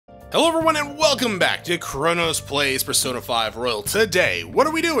Hello everyone and welcome back to Chronos Plays Persona 5 Royal. Today, what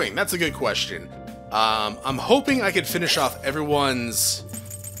are we doing? That's a good question. I'm hoping I could finish off everyone's,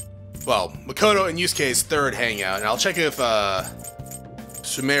 well, Makoto and Yusuke's third hangout, and I'll check if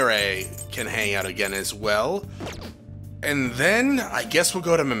Sumire can hang out again as well. And then, I guess we'll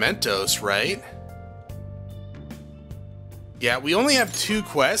go to Mementos, right? Yeah, we only have 2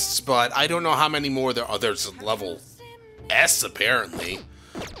 quests, but I don't know how many more there are. There's level S, apparently.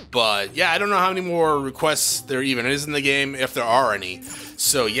 But yeah, I don't know how many more requests there even is in the game, if there are any.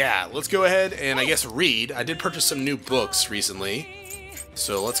 So yeah, let's go ahead and I guess read. I did purchase some new books recently.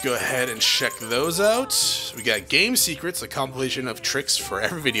 So let's go ahead and check those out. We got Game Secrets, a compilation of tricks for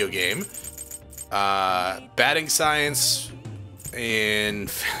every video game. Batting Science,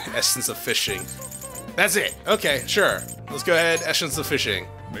 and Essence of Fishing. That's it. Okay, sure. Let's go ahead, Essence of Fishing.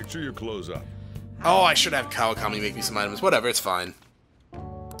 Make sure you close up. Oh, I should have Kawakami make me some items. Whatever, it's fine.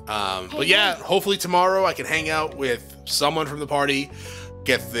 But yeah, hopefully tomorrow I can hang out with someone from the party,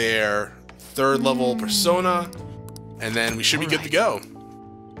 get their 3rd level persona, and then we should be good to go.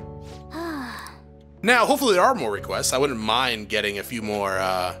 Now, hopefully there are more requests. I wouldn't mind getting a few more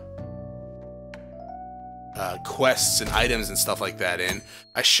quests and items and stuff like that in.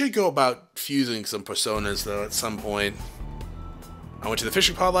 I should go about fusing some personas though at some point. I went to the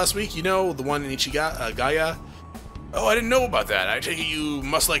fishing pod last week, you know, the one in Ichigaya. Oh, I didn't know about that. I take it you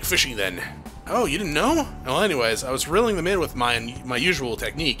must like fishing then. Oh, you didn't know? Well, anyways, I was reeling them in with my usual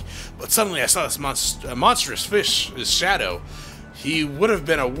technique, but suddenly I saw this monstrous fish, his shadow. He would have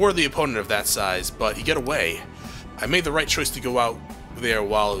been a worthy opponent of that size, but he got away. I made the right choice to go out there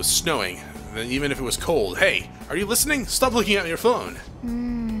while it was snowing, even if it was cold. Hey, are you listening? Stop looking at your phone.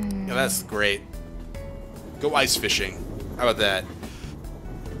 Yeah, that's great. Go ice fishing. How about that?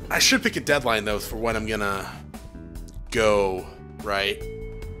 I should pick a deadline, though, for when I'm gonna go, right?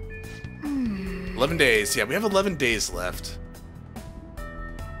 11 days. Yeah, we have 11 days left.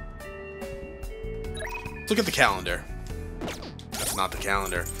 Let's look at the calendar. That's not the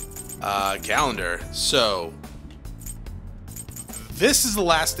calendar. Calendar. So, this is the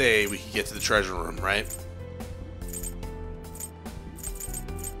last day we can get to the treasure room, right?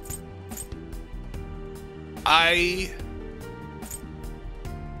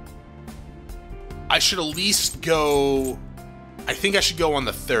 I should at least go, I think I should go on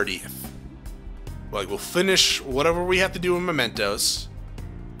the 30th. Like, we'll finish whatever we have to do in Mementos,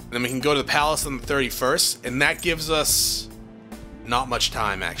 and then we can go to the palace on the 31st, and that gives us not much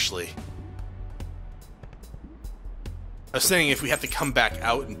time, actually. I was saying if we have to come back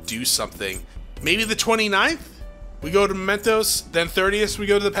out and do something, maybe the 29th? We go to Mementos, then 30th we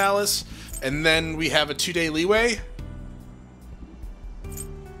go to the palace, and then we have a 2-day leeway?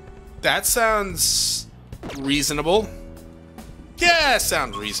 That sounds reasonable. Yeah,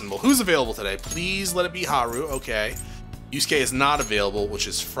 sounds reasonable. Who's available today? Please let it be Haru. Okay. Yusuke is not available, which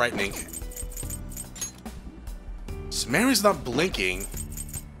is frightening. Sumeri's not blinking.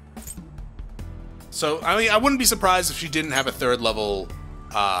 So, I mean, I wouldn't be surprised if she didn't have a 3rd level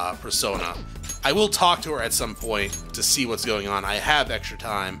persona. I will talk to her at some point to see what's going on. I have extra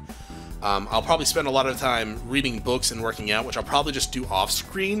time. I'll probably spend a lot of time reading books and working out, which I'll probably just do off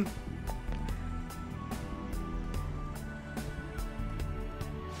screen.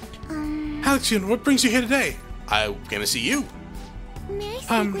 Alexian, what brings you here today? I'm gonna see you. May I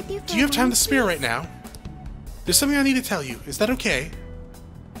speak with you Do you have time to spare right now? There's something I need to tell you. Is that okay?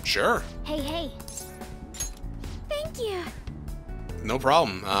 Sure. Hey. Thank you. No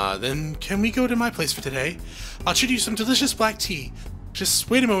problem. Then can we go to my place for today? I'll treat you some delicious black tea. Just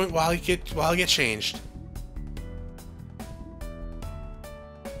wait a moment while I get changed.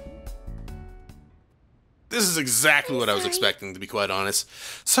 This is exactly what I was expecting, to be quite honest.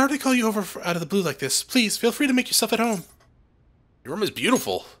 Sorry to call you over out of the blue like this. Please, feel free to make yourself at home. Your room is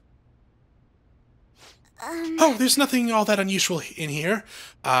beautiful. Oh, there's nothing all that unusual in here.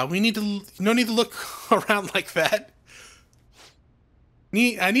 No need to look around like that.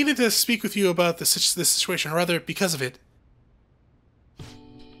 I needed to speak with you about this situation, or rather, because of it.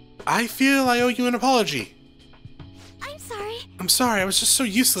 I feel I owe you an apology. I'm sorry. I'm sorry, I was just so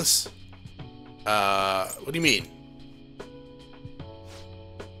useless. What do you mean?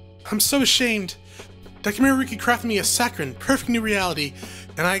 I'm so ashamed. Dr. Miruki crafted me a saccharine, perfect new reality,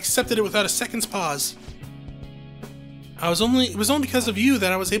 and I accepted it without a second's pause. It was only because of you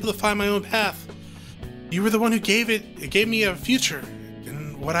that I was able to find my own path. You were the one who gave me a future,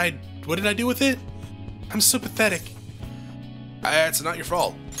 and what did I do with it? I'm so pathetic. It's not your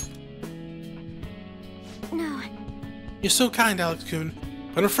fault. No. You're so kind, Alex-kun,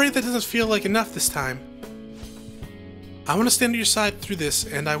 but I'm afraid that doesn't feel like enough this time. I want to stand at your side through this,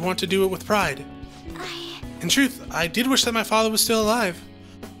 and I want to do it with pride. In truth, I did wish that my father was still alive.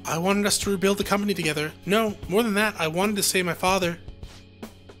 I wanted us to rebuild the company together. No, more than that, I wanted to save my father.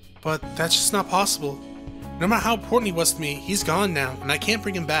 But that's just not possible. No matter how important he was to me, he's gone now, and I can't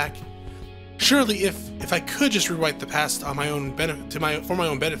bring him back. Surely, if I could just rewrite the past on my own for my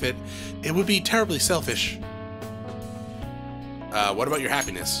own benefit, it would be terribly selfish. What about your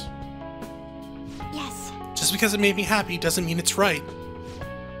happiness? Yes. Just because it made me happy doesn't mean it's right.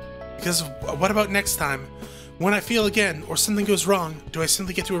 Because what about next time? When I feel again, or something goes wrong, do I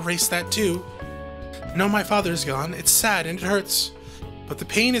simply get to erase that too? No, my father is gone. It's sad and it hurts. But the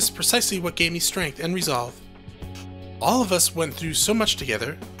pain is precisely what gave me strength and resolve. All of us went through so much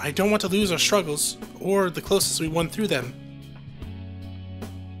together. I don't want to lose our struggles, or the closest we won through them.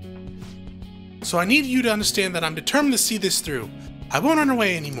 So I need you to understand that I'm determined to see this through. I won't run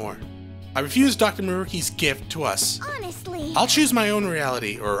away anymore. I refuse Dr. Maruki's gift to us. Honestly. I'll choose my own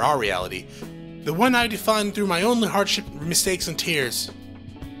reality, or our reality. The one I define through my own hardship, mistakes, and tears.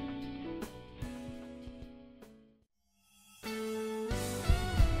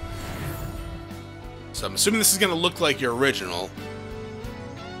 So I'm assuming this is going to look like your original.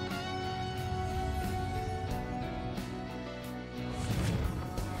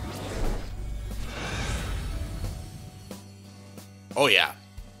 Oh yeah.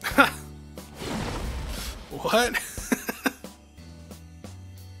 What?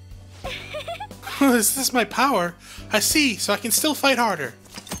 Is this my power? I see, so I can still fight harder.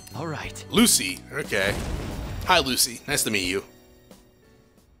 Alright. Lucy, okay. Hi Lucy, nice to meet you.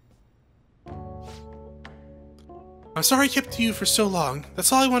 I'm sorry I kept you for so long.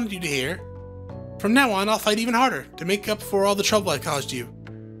 That's all I wanted you to hear. From now on, I'll fight even harder to make up for all the trouble I caused you.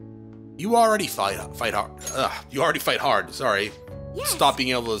 You already fight hard. You already fight hard. Sorry. Yes. Stop being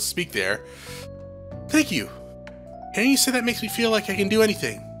able to speak there. Thank you. Hearing you say that makes me feel like I can do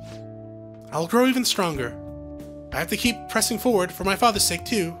anything. I'll grow even stronger. I have to keep pressing forward for my father's sake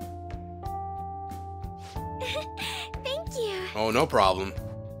too. Thank you. Oh, no problem.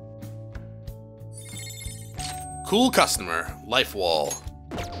 Cool customer. Life wall.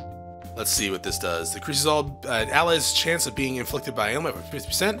 Let's see what this does. Decreases all allies' chance of being inflicted by ailment by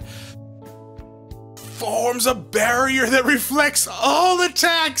 50%. Forms a barrier that reflects all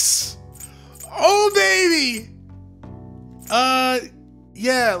attacks! Oh, baby!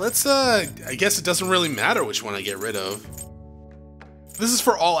 Yeah, let's, I guess it doesn't really matter which one I get rid of. This is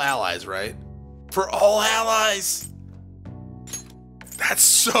for all allies, right? For all allies! That's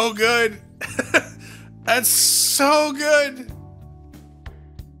so good! That's so good!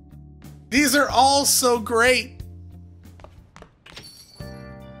 These are all so great!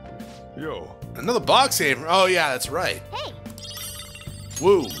 Yo. Another box hammer. Oh yeah, that's right. Hey.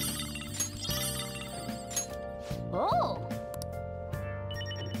 Woo. Oh.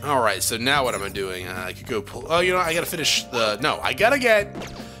 Alright, so now what am I doing? I could go pull... Oh, you know, I gotta finish the... No, I gotta get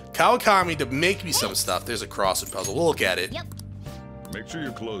Kawakami to make me some stuff. There's a crossword puzzle. We'll look at it. Yep. Make sure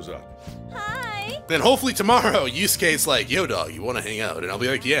you close up. Hi. Then hopefully tomorrow, Yusuke's like, yo, dog, you wanna hang out? And I'll be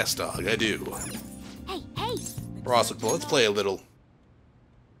like, yes, dog, I do. Hey, hey. Crossword puzzle. Let's play a little.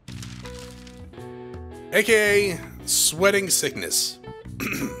 AKA Sweating Sickness.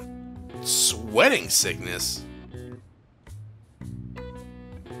 Sweating Sickness?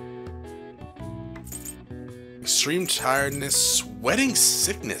 Extreme tiredness, sweating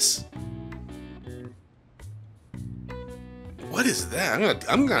sickness. What is that?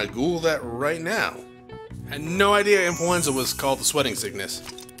 I'm gonna Google that right now. I had no idea influenza was called the sweating sickness.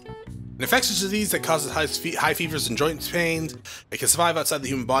 An infectious disease that causes high fevers and joint pains. It can survive outside the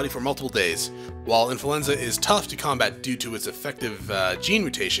human body for multiple days. While influenza is tough to combat due to its effective gene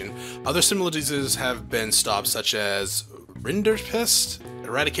mutation, other similar diseases have been stopped, such as Rinderpest,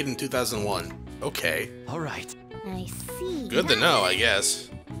 eradicated in 2001. Okay. Alright. I see. Good to know, I guess.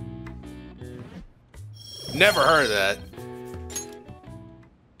 Never heard of that.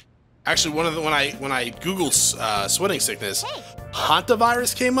 Actually, when I googled sweating sickness, Hey.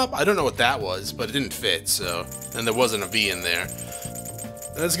 hantavirus came up. I don't know what that was, but it didn't fit. So, and there wasn't a V in there.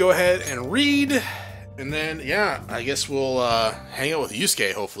 Let's go ahead and read, and then yeah, I guess we'll hang out with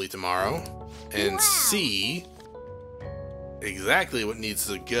Yusuke hopefully tomorrow and Wow. see exactly what needs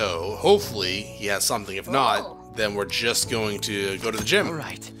to go. Hopefully he has something. If not, then we're just going to go to the gym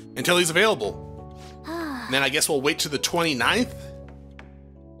Alright. until he's available. And then I guess we'll wait to the 29th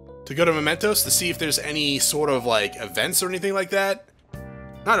to go to Mementos to see if there's any sort of like events or anything like that.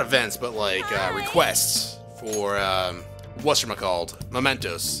 Not events, but like requests for whatchamacalled,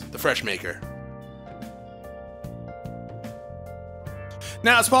 Mementos, the Fresh Maker.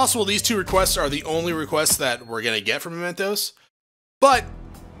 Now, it's possible these two requests are the only requests that we're gonna get from Mementos, but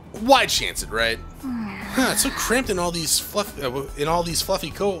why chance it, right? It's so cramped in all these fluffy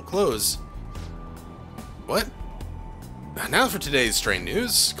clothes. What? Now for today's train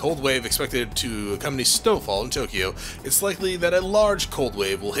news. Cold wave expected to accompany snowfall in Tokyo. It's likely that a large cold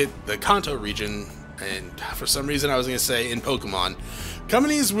wave will hit the Kanto region, and for some reason I was going to say in Pokemon.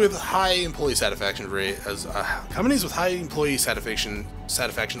 Companies with high employee satisfaction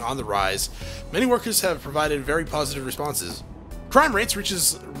satisfaction on the rise. Many workers have provided very positive responses. Crime rates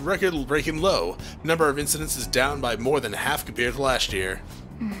reaches record-breaking low. Number of incidents is down by more than half compared to last year.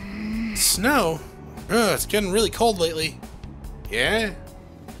 Snow? Ugh, it's getting really cold lately. Yeah?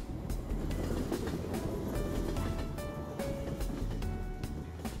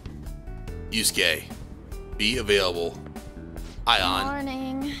 Yusuke. Be available. Ion.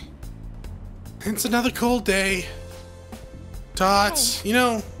 Morning. It's another cold day. Tots, you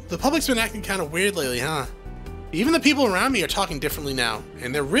know, the public's been acting kind of weird lately, huh? Even the people around me are talking differently now,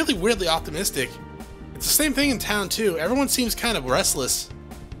 and they're really weirdly optimistic. It's the same thing in town, too. Everyone seems kind of restless.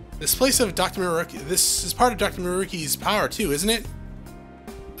 This is part of Dr. Maruki's power, too, isn't it?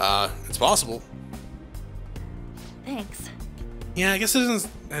 It's possible. Thanks. Yeah, I guess it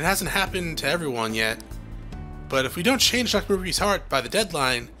hasn't happened to everyone yet. But if we don't change Dr. Maruki's heart by the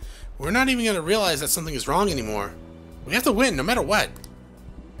deadline, we're not even going to realize that something is wrong anymore. We have to win, no matter what.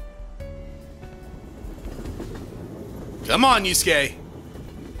 Come on, Yusuke.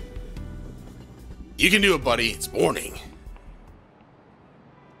 You can do it, buddy. It's morning.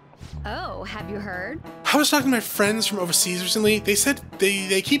 Oh, have you heard? I was talking to my friends from overseas recently. They said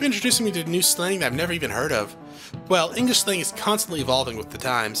they keep introducing me to new slang that I've never even heard of. Well, English slang is constantly evolving with the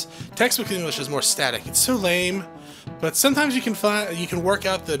times. Textbook English is more static. It's so lame. But sometimes you can work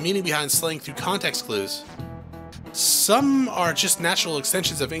out the meaning behind slang through context clues. Some are just natural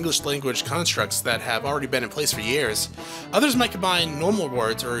extensions of English language constructs that have already been in place for years. Others might combine normal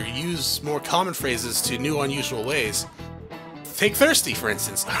words or use more common phrases to new, unusual ways. Take thirsty, for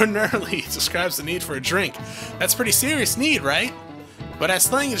instance. Ordinarily describes the need for a drink. That's a pretty serious need, right? But as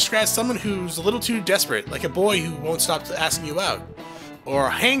slang, it describes someone who's a little too desperate, like a boy who won't stop asking you out. Or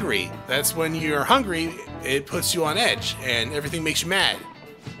hangry. That's when you're hungry, it puts you on edge, and everything makes you mad.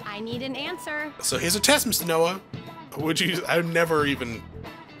 I need an answer. So here's a test, Mr. Noah. I've never even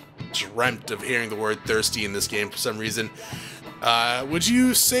dreamt of hearing the word thirsty in this game for some reason. Would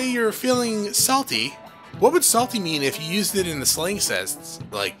you say you're feeling salty? What would salty mean if you used it in the slang sense?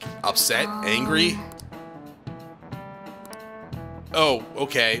 Like, upset? Angry? Oh,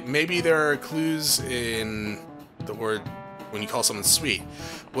 okay. Maybe there are clues in the word when you call someone sweet.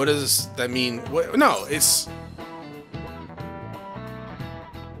 What does that mean? What? No, it's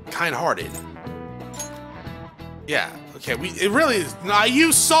kind-hearted. Yeah, okay, it really is. I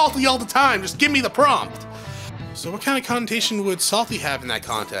use salty all the time, just give me the prompt. So what kind of connotation would salty have in that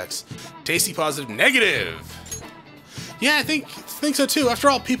context? Tasty, positive, negative. Yeah, I think so too. After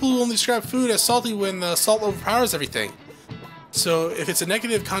all, people only describe food as salty when the salt overpowers everything. So if it's a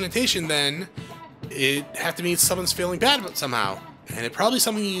negative connotation, then it have to mean someone's feeling bad about somehow. And it probably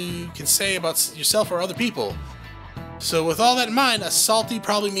something you can say about yourself or other people. So with all that in mind, a salty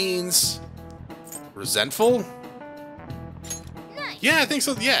probably means resentful? Nice. Yeah, I think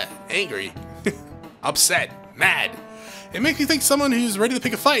so. Yeah, angry. Upset. Mad. It makes you think someone who's ready to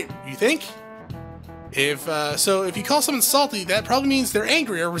pick a fight, you think? So if you call someone salty, that probably means they're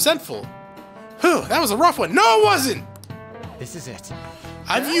angry or resentful. Whew, that was a rough one. No, it wasn't! This is it.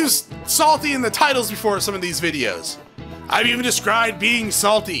 I've used salty in the titles before some of these videos. I've even described being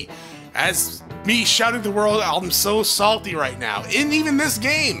salty as me shouting to the world, I'm so salty right now, in even this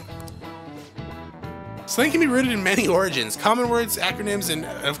game. Slang can be rooted in many origins, common words, acronyms, and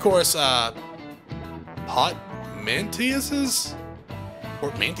of course, portmanteauses?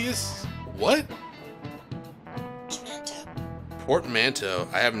 Portmanteaus? What? Portmanteau.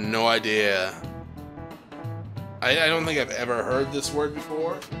 I have no idea. I don't think I've ever heard this word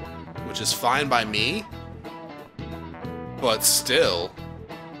before, which is fine by me. But still,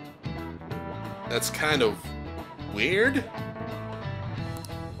 that's kind of weird.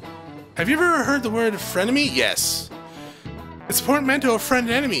 Have you ever heard the word frenemy? Yes. It's a portmanteau of friend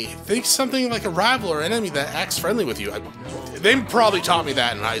and enemy. Think something like a rival or enemy that acts friendly with you. They probably taught me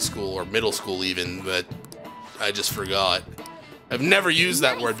that in high school or middle school even, but I just forgot. I've never used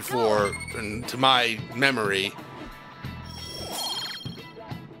that word before, and to my memory.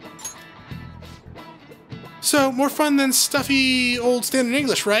 So, more fun than stuffy old standard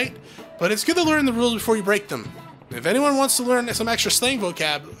English, right? But it's good to learn the rules before you break them. If anyone wants to learn some extra slang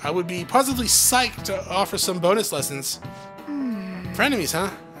vocab, I would be positively psyched to offer some bonus lessons. Frenemies, huh?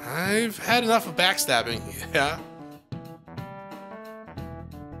 I've had enough of backstabbing. Yeah.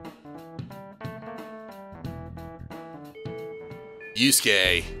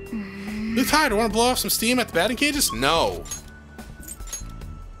 Yusuke. You tired? Want to blow off some steam at the batting cages? No.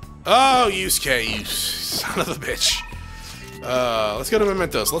 Oh, Yusuke, you son of a bitch. Let's go to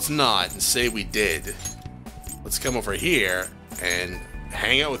Mementos. Let's not say we did. Let's come over here and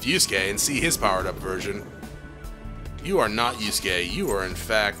hang out with Yusuke and see his powered up version. You are not Yusuke. You are, in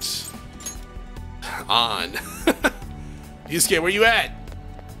fact, on. Yusuke, where you at?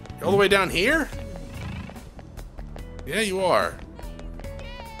 You're all the way down here? Yeah, you are.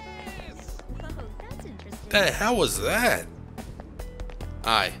 Whoa, that's interesting. The hell was that?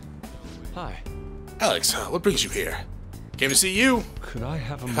 Hi. Hi. Alex, what brings you here? Came to see you. Could I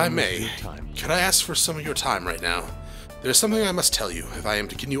have a If I moment may, of your time? could I ask for some of your time right now? There's something I must tell you if I am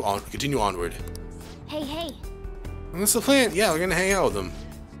to continue onward. Hey. What's the plan? Yeah, we're gonna hang out with them.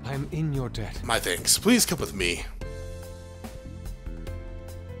 I am in your debt. My thanks. Please come with me.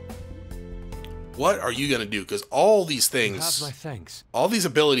 What are you gonna do? Because all these You things, have my thanks. all these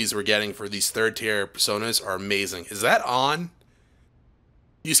abilities we're getting for these third tier personas are amazing. Is that on?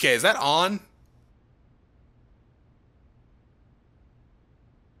 Yusuke, is that on?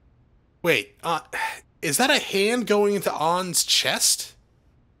 Wait, is that a hand going into On's chest?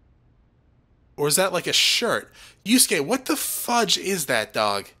 Or is that like a shirt? Yusuke, what the fudge is that,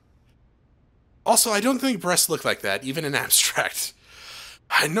 dog? Also, I don't think breasts look like that, even in abstract.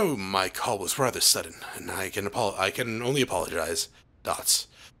 I know my call was rather sudden, and I can only apologize. Dots.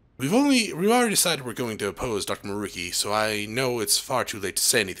 We've already decided we're going to oppose Dr. Maruki, so I know it's far too late to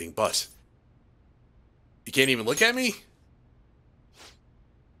say anything, but... You can't even look at me?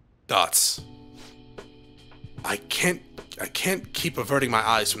 Dots. I can't keep averting my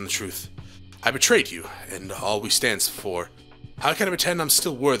eyes from the truth. I betrayed you, and all we stand for. How can I pretend I'm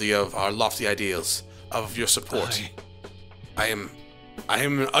still worthy of our lofty ideals, of your support? I am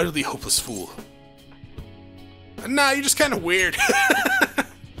an utterly hopeless fool. Nah, you're just kind of weird.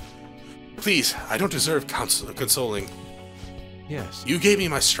 Please, I don't deserve consoling. Yes. You gave me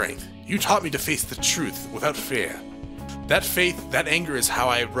my strength. You taught me to face the truth without fear. That faith, that anger is how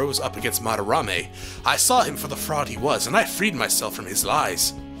I rose up against Madarame. I saw him for the fraud he was, and I freed myself from his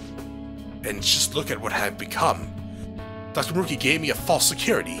lies. And just look at what I've become. Dr. Maruki gave me a false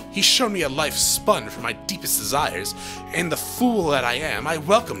security. He showed me a life spun from my deepest desires, and the fool that I am, I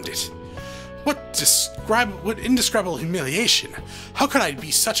welcomed it. What indescribable humiliation. How could I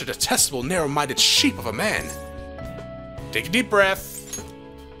be such a detestable, narrow-minded sheep of a man? Take a deep breath.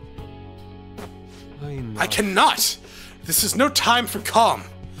 I cannot. This is no time for calm.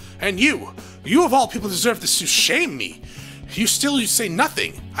 And you of all people deserve this to shame me. You say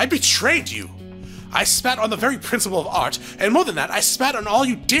nothing. I betrayed you. I spat on the very principle of art, and more than that, I spat on all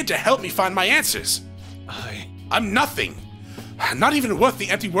you did to help me find my answers. I'm nothing. Not even worth the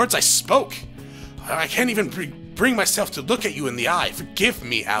empty words I spoke. I can't even bring myself to look at you in the eye. Forgive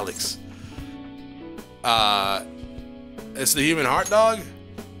me, Alex. It's the human heart, dog?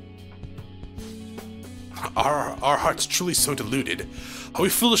 Our hearts truly so deluded? Are we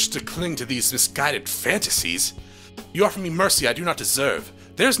foolish to cling to these misguided fantasies? You offer me mercy I do not deserve.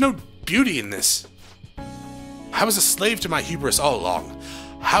 There's no beauty in this. I was a slave to my hubris all along.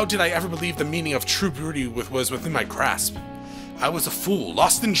 How did I ever believe the meaning of true beauty was within my grasp? I was a fool,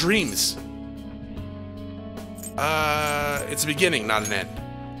 lost in dreams. It's a beginning, not an end.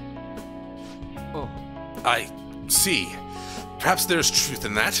 Oh. I see. Perhaps there's truth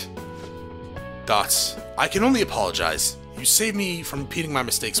in that. Dots, I can only apologize. You saved me from repeating my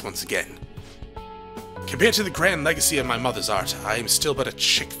mistakes once again. Compared to the grand legacy of my mother's art, I am still but a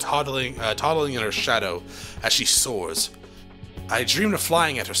chick toddling in her shadow as she soars. I dreamed of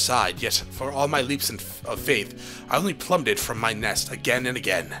flying at her side, yet for all my leaps of faith, I only plummeted from my nest again and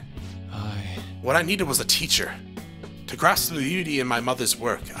again. What I needed was a teacher. To grasp the beauty in my mother's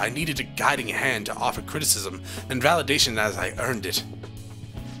work, I needed a guiding hand to offer criticism and validation as I earned it.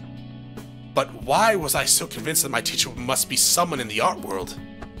 But why was I so convinced that my teacher must be someone in the art world?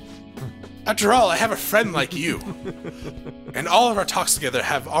 After all, I have a friend like you. And all of our talks together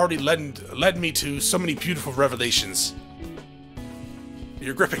have already led me to so many beautiful revelations.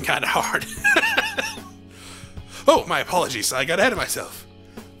 You're gripping kind of hard. Oh, my apologies, I got ahead of myself.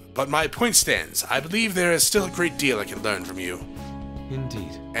 But my point stands. I believe there is still a great deal I can learn from you.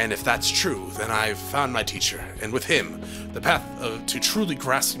 Indeed. And if that's true, then I've found my teacher, and with him, the path to truly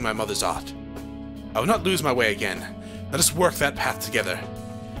grasping my mother's art. I will not lose my way again. Let us work that path together.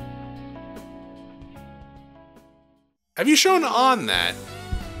 Have you shown on that?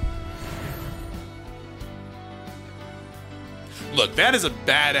 Look, that is a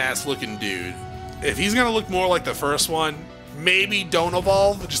badass looking dude. If he's gonna look more like the first one, maybe don't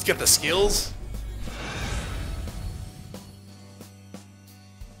evolve, just get the skills.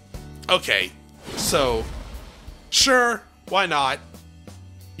 Okay, so, sure, why not?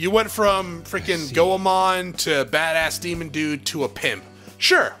 You went from freaking Goemon to badass demon dude to a pimp.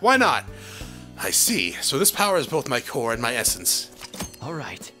 Sure, why not? I see. So this power is both my core and my essence. All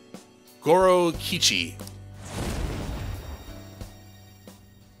right. Goro Kichi.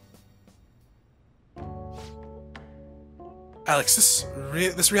 Alex,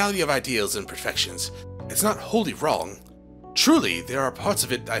 this reality of ideals and perfections, it's not wholly wrong. Truly, there are parts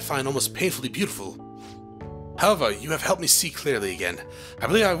of it I find almost painfully beautiful. However, you have helped me see clearly again. I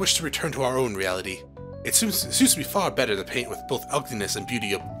believe I wish to return to our own reality. It suits me far better to paint with both ugliness and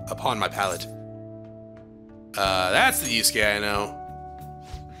beauty upon my palette. That's the Yusuke I know.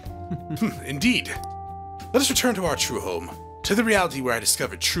 Indeed. Let us return to our true home, to the reality where I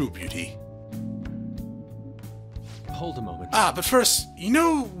discovered true beauty. Hold a moment. But first, you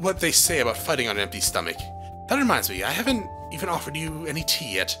know what they say about fighting on an empty stomach. That reminds me, I haven't even offered you any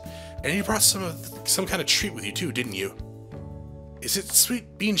tea yet, and you brought some kind of treat with you too, didn't you? Is it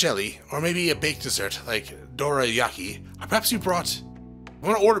sweet bean jelly, or maybe a baked dessert like dorayaki? Or perhaps you brought...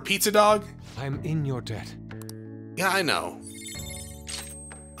 Want to order pizza, dog? I'm in your debt. Yeah, I know.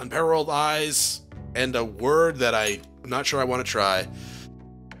 Unparalleled eyes, and a word that I'm not sure I want to try.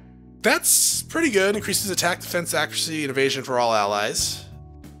 That's pretty good. Increases attack, defense, accuracy, and evasion for all allies.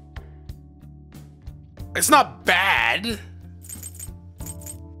 It's not bad.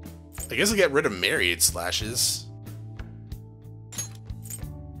 I guess I'll get rid of myriad slashes.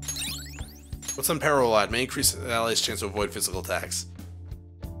 What's unparalleled? May increase the allies' chance to avoid physical attacks.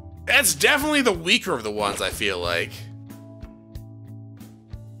 That's definitely the weaker of the ones, I feel like.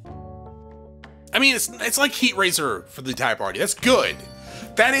 I mean, it's like Heat Razor for the entire party. That's good.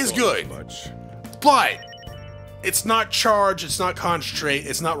 That is good. But it's not charge, it's not concentrate,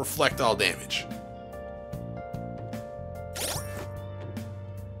 it's not reflect all damage.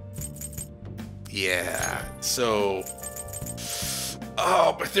 Yeah, so...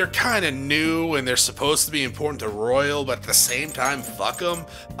 Oh, but they're kind of new, and they're supposed to be important to Royal, but at the same time, fuck them.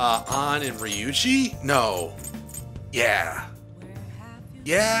 An and Ryuji? No. Yeah.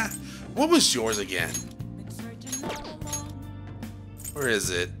 Yeah? What was yours again? Where is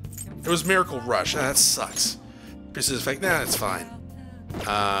it? It was Miracle Rush. That sucks. Pierces effect. Nah, that's fine.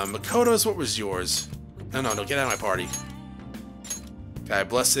 Makoto's, what was yours? No, get out of my party. Guy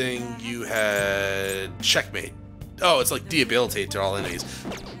Blessing, you had Checkmate. Oh, it's like debilitate to all enemies.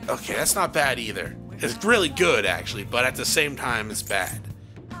 Okay, that's not bad either. It's really good, actually, but at the same time, it's bad.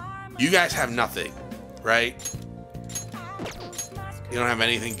 You guys have nothing, right? You don't have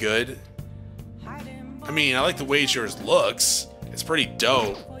anything good? I mean, I like the way yours looks. It's pretty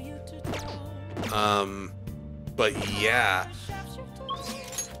dope. But yeah.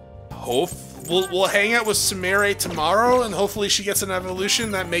 We'll hang out with Sumire tomorrow, and hopefully she gets an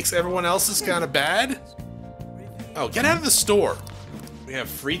evolution that makes everyone else's kind of bad. Oh, get out of the store. We have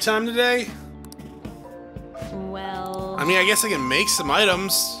free time today? Well... I mean, I guess I can make some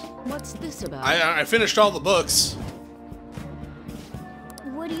items. What's this about? I finished all the books.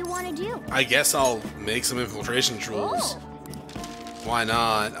 What do you want to do? I guess I'll make some infiltration tools. Oh. Why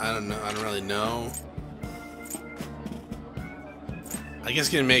not? I don't know. I don't really know. I guess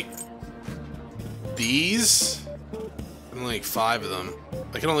gonna make these. I can only make 5 of them.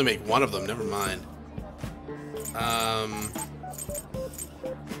 I can only make 1 of them. Never mind.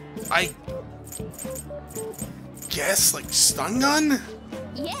 I guess like stun gun.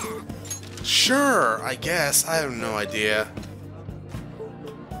 Yeah. Sure. I guess. I have no idea.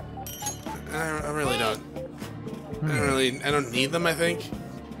 I really don't. I don't need them, I think.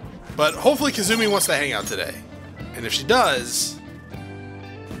 But hopefully Kazumi wants to hang out today. And if she does,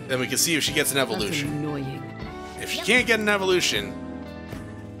 then we can see if she gets an evolution. That's annoying. If she can't get an evolution,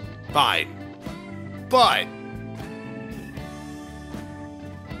 fine. But,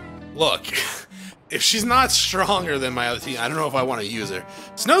 look, if she's not stronger than my other team, I don't know if I want to use her.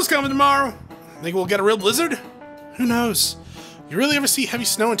 Snow's coming tomorrow. Think we'll get a real blizzard? Who knows? You really ever see heavy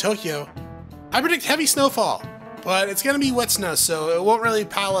snow in Tokyo? I predict heavy snowfall, but it's gonna be wet snow, so it won't really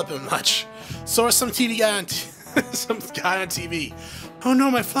pile up in much. So is some TV guy on some guy on TV. Oh no,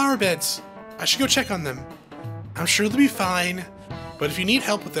 my flower beds. I should go check on them. I'm sure they'll be fine, but if you need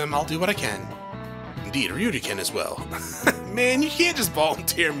help with them, I'll do what I can. Indeed, Ryuji can as well. Man, you can't just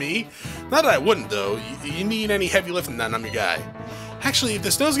volunteer me. Not that I wouldn't, though. You need any heavy lifting, then I'm your guy. Actually, if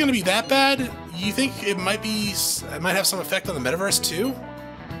the snow's gonna be that bad, you think it might have some effect on the metaverse too?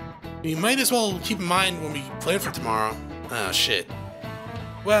 You might as well keep in mind when we plan for tomorrow. Oh, shit.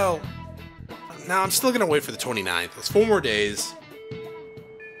 Well, now I'm still gonna wait for the 29th. It's 4 more days.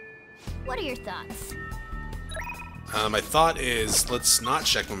 What are your thoughts? My thought is, let's not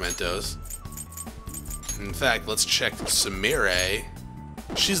check Mementos. In fact, let's check Sumire.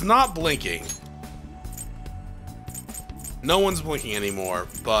 She's not blinking. No one's blinking anymore,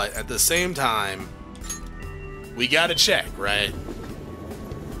 but at the same time, we gotta check, right?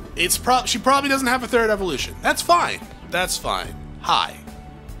 She probably doesn't have a 3rd evolution. That's fine. That's fine. Hi.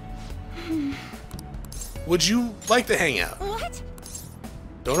 Would you like to hang out? What?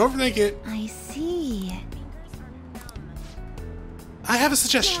 Don't overthink it. I see. I have a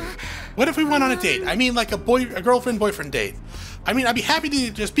suggestion. What if we went on a date? I mean, like a girlfriend-boyfriend date. I mean, I'd be happy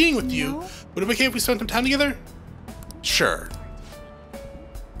to just being with you. Would it be okay if we spent some time together? Sure.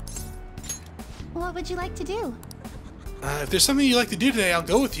 What would you like to do? If there's something you'd like to do today, I'll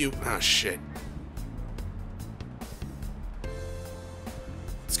go with you. Oh, shit.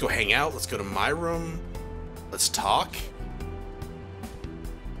 Let's go hang out. Let's go to my room. Let's talk.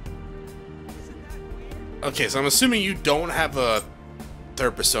 Okay, so I'm assuming you don't have a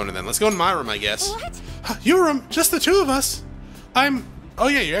 3rd persona then. Let's go in my room, I guess. What? Your room? Just the 2 of us? Oh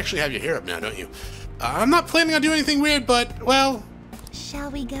yeah, you actually have your hair up now, don't you? I'm not planning on doing anything weird, but, well... Shall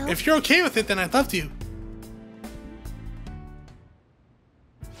we go? If you're okay with it, then I'd love to.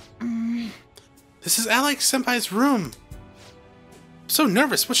 This is Alex Senpai's room. I'm so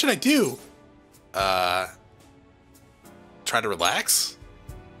nervous. What should I do? Try to relax?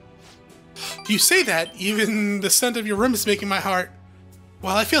 You say that, even the scent of your room is making my heart...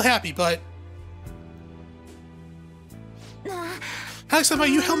 Well, I feel happy, but... Alex Senpai,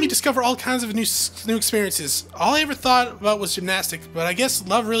 you helped me discover all kinds of new experiences. All I ever thought about was gymnastics, but I guess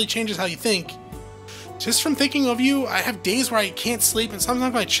love really changes how you think. Just from thinking of you, I have days where I can't sleep, and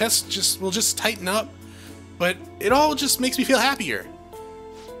sometimes my chest will just tighten up. But it all just makes me feel happier.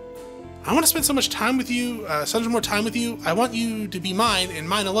 I want to spend so much time with you, so much more time with you. I want you to be mine, and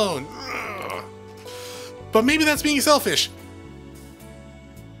mine alone. Ugh. But maybe that's being selfish.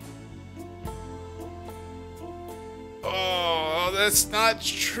 Oh, that's not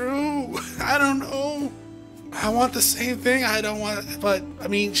true. I don't know. I want the same thing. I don't want, but I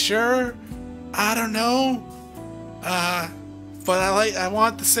mean, sure. I don't know. But I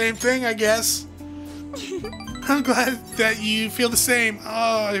want the same thing, I guess. I'm glad that you feel the same.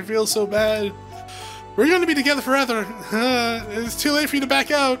 Oh, I feel so bad. We're going to be together forever. It's too late for you to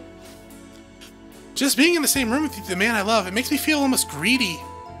back out. Just being in the same room with you, the man I love, it makes me feel almost greedy.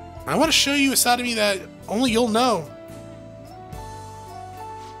 I want to show you a side of me that only you'll know.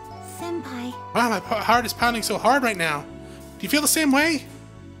 Senpai. Wow, my heart is pounding so hard right now. Do you feel the same way?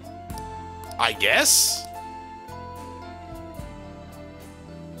 I guess?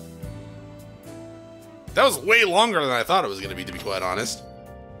 That was way longer than I thought it was going to be quite honest.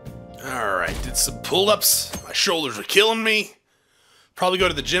 Alright, did some pull-ups. My shoulders are killing me. Probably go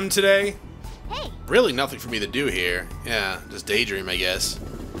to the gym today. Hey. Really nothing for me to do here. Yeah, just daydream, I guess.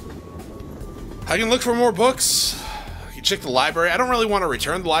 I can look for more books. I can check the library. I don't really want to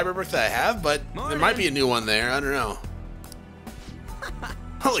return the library book that I have, but there might be a new one there. I don't know.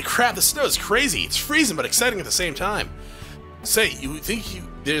 Holy crap, the snow is crazy. It's freezing but exciting at the same time. Say, you think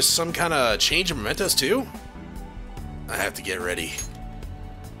there's some kind of change in Mementos too? I have to get ready.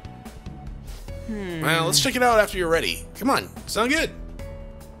 Well, let's check it out after you're ready. Come on, sound good?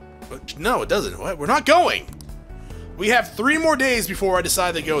 But no, it doesn't. What? We're not going. We have 3 more days before I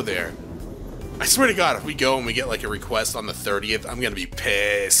decide to go there. I swear to God, if we go and we get like a request on the 30th, I'm gonna be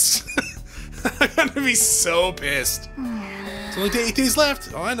pissed. I'm gonna be so pissed. It's only 8 days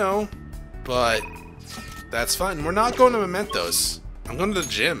left. Oh, I know. But that's fine. We're not going to Mementos. I'm going to the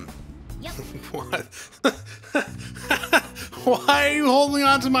gym. Yep. What? Why are you holding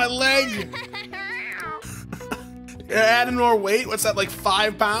on to my leg? You're adding more weight? What's that, like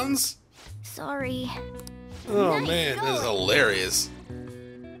 5 pounds? Sorry. Oh Nice man, this is going. hilarious.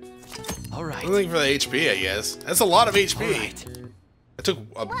 All right. I'm looking for the HP, I guess. That's a lot of HP. All right. I took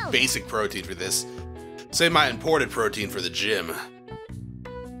a basic protein for this. Save my imported protein for the gym.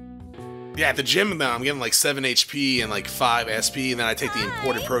 Yeah, at the gym now, I'm getting like 7 HP and like 5 SP, and then I take the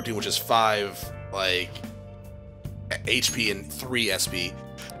imported protein, which is 5 like HP and 3 SP,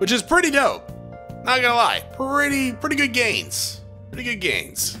 which is pretty dope. Not gonna lie, pretty good gains. Pretty good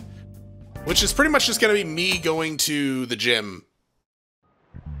gains. Which is pretty much just gonna be me going to the gym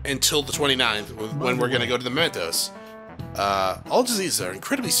until the 29th, when we're gonna go to the Mementos. All diseases are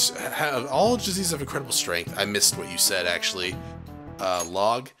incredibly all diseases have incredible strength. I missed what you said actually.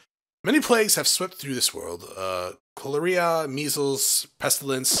 Log. Many plagues have swept through this world. Cholera, measles,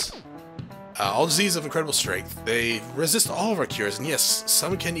 pestilence. All diseases of incredible strength. They resist all of our cures, and yes,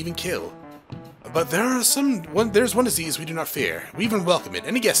 some can even kill. But there's one disease we do not fear. We even welcome it.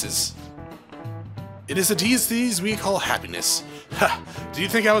 Any guesses? It is a disease we call happiness. Ha! Do you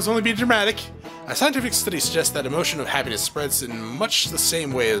think I was only being dramatic? A scientific study suggests that emotion of happiness spreads in much the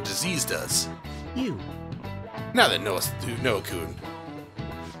same way a disease does. You. Now then, Noah-kun.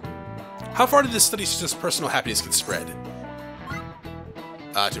 How far did this study suggest personal happiness can spread?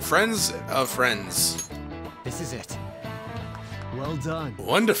 To friends of friends. This is it. Well done.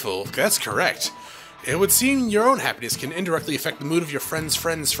 Wonderful. That's correct. It would seem your own happiness can indirectly affect the mood of your friends'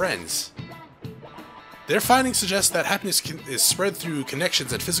 friends' friends. Their findings suggest that happiness is spread through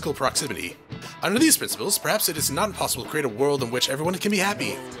connections and physical proximity. Under these principles, perhaps it is not impossible to create a world in which everyone can be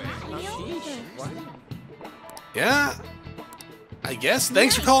happy. Yeah, I guess.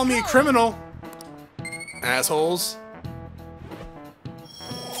 Thanks for calling me a criminal, assholes.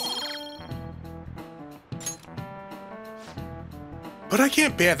 But I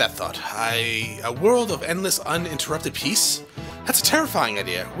can't bear that thought. A world of endless, uninterrupted peace? That's a terrifying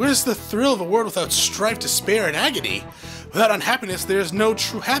idea. Where's the thrill of a world without strife, despair, and agony? Without unhappiness, there's no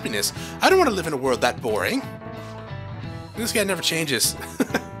true happiness. I don't want to live in a world that boring. This guy never changes.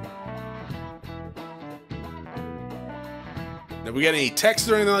 Now, we got any texts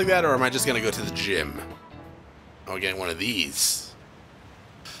or anything like that, or am I just gonna go to the gym? Oh, getting one of these.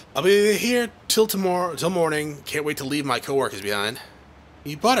 I'll be here till morning. Can't wait to leave my coworkers behind.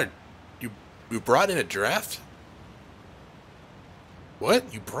 You brought in a draft?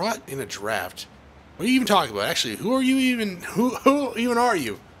 What? You brought in a draft? What are you even talking about? Actually, who are you even? Who even are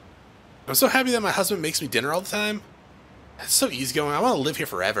you? I'm so happy that my husband makes me dinner all the time. It's so easygoing. I want to live here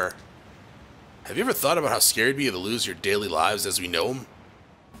forever. Have you ever thought about how scared it'd be to lose your daily lives as we know them?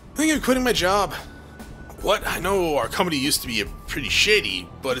 I think I'm quitting my job. What? I know our company used to be pretty shady,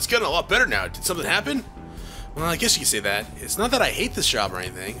 but it's gotten a lot better now. Did something happen? Well, I guess you could say that. It's not that I hate this job or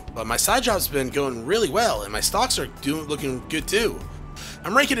anything, but my side job's been going really well, and my stocks are looking good too.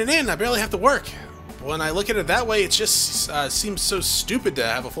 I'm raking it in. I barely have to work. When I look at it that way, it just seems so stupid to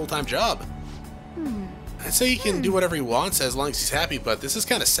have a full-time job. I'd say he can do whatever he wants as long as he's happy, but this is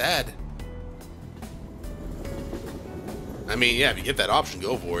kind of sad. I mean, yeah, if you get that option,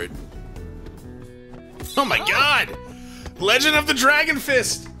 go for it. Oh my god! Legend of the Dragon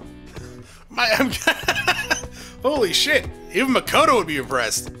Fist! Holy shit! Even Makoto would be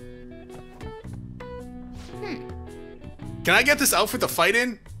impressed. Can I get this outfit to fight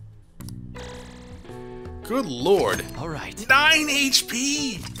in? Good lord. Alright. 9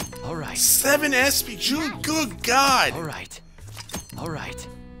 HP! Alright. 7 SP. Good god! Alright. Alright.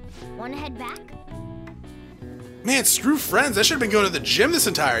 Wanna head back? Man, screw friends. I should have been going to the gym this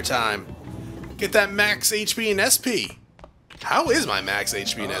entire time. Get that max HP and SP. How is my max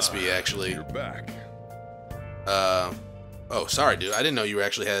HP and SP, actually? You're back. Oh, sorry, dude. I didn't know you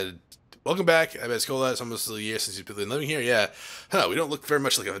actually had... Welcome back. I bet it's cold out. It's almost a year since you've been living here. Yeah. Huh, we don't look very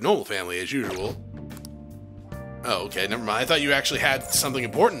much like a normal family, as usual. Oh, okay. Never mind. I thought you actually had something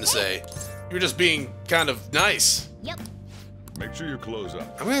important to say. You were just being kind of nice. Yep. Make sure you close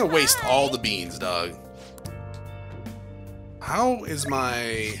up. I'm gonna waste all the beans, dog. How is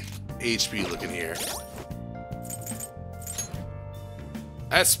my HP looking here?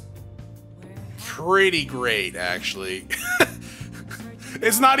 That's pretty great, actually.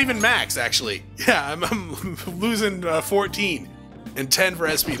 It's not even max, actually. Yeah, I'm losing 14 and 10 for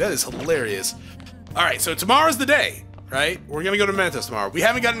SP. That is hilarious. All right, so tomorrow's the day, right? We're gonna go to Mementos tomorrow. We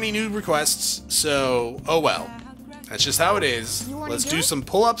haven't got any new requests, so oh well. That's just how it is. Let's do some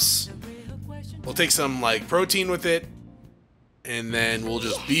pull-ups. We'll take some like protein with it, and then we'll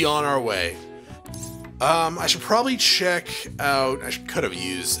just be on our way. I should probably check out... I could have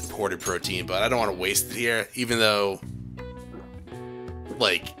used imported protein, but I don't want to waste it here, even though,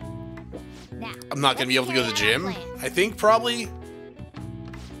 like, I'm not going to be able to go to the gym, I think, probably.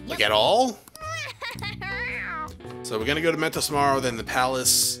 Like, at all? So we're going to go to Mementos tomorrow, then the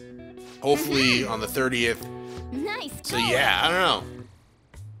Palace, hopefully on the 30th. Nice. So yeah, I don't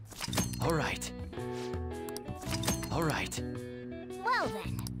know. Alright. Alright. Well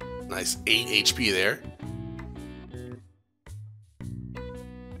then. Nice 8 HP there.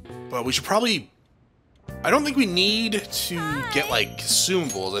 But we should probably... I don't think we need to get, like,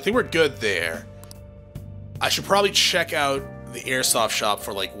 consumables. I think we're good there. I should probably check out the airsoft shop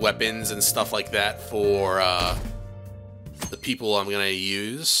for, like, weapons and stuff like that for, the people I'm gonna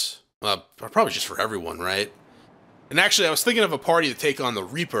use. Probably just for everyone, right? And actually, I was thinking of a party to take on the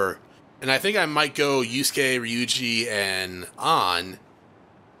Reaper, and I think I might go Yusuke, Ryuji, and An.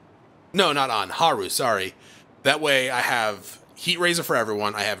 No, not An. Haru, sorry. That way I have Heat Razor for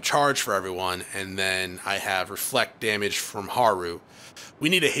everyone, I have Charge for everyone, and then I have Reflect damage from Haru. We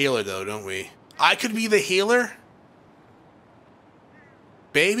need a healer, though, don't we? I could be the healer?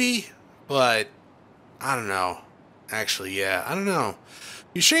 Baby? But, I don't know. Actually, yeah, I don't know.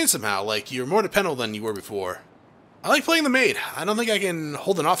 You change somehow, like, you're more dependable than you were before. I like playing the maid. I don't think I can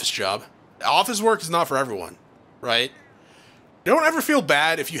hold an office job. Office work is not for everyone, right? Don't ever feel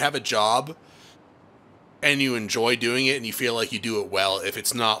bad if you have a job and you enjoy doing it and you feel like you do it well if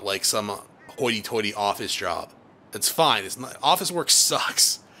it's not like some hoity-toity office job. It's fine. It's not, office work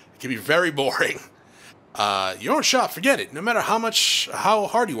sucks. It can be very boring. Your own shop, forget it. No matter how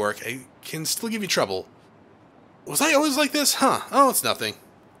hard you work, it can still give you trouble. Was I always like this? Huh. Oh, it's nothing.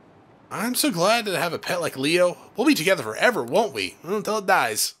 I'm so glad to have a pet like Leo. We'll be together forever, won't we? Until it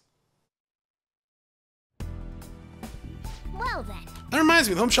dies. Well then. That reminds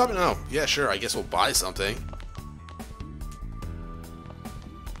me, the home shopping. Oh, yeah, sure. I guess we'll buy something.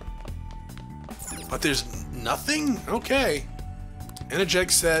 But there's nothing? Okay.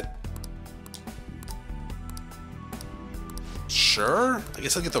 Energetic set. Sure. I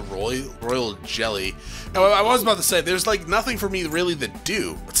guess I'll get the Royal Jelly. Now, I was about to say, there's like nothing for me really to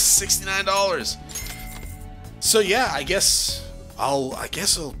do. It's $69. So yeah, I guess I'll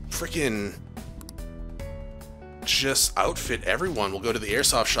freaking just outfit everyone. We'll go to the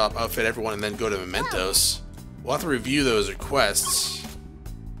airsoft shop, outfit everyone, and then go to Mementos. We'll have to review those requests.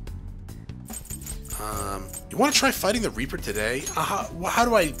 You want to try fighting the Reaper today? How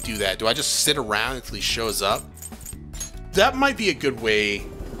do I do that? Do I just sit around until he shows up? That might be a good way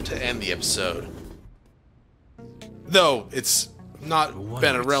to end the episode. Though, it's not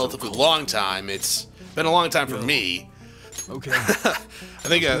been a relatively long time. It's been a long time for me. Okay. I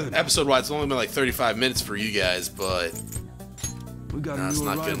think episode-wise, it's only been like 35 minutes for you guys, but We got that's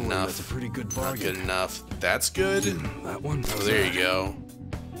not good enough. That's a pretty good bargain. Not good enough. That's good. That one. Oh, there you go.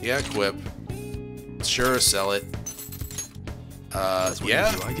 Yeah, equip. Sure, sell it.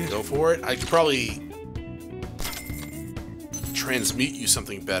 Yeah, go for it. I could probably transmute you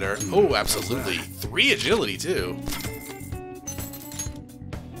something better. Oh, absolutely. 3 agility, too.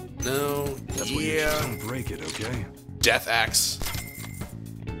 No, yeah. Don't break it, okay? Death Axe.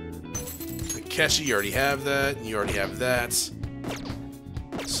 Keshi, you already have that. You already have that.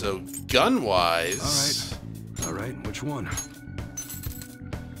 So, gun-wise... Alright, which one?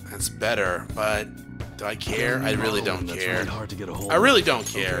 That's better, but do I care? I really don't care. Really hard to get a hold I really don't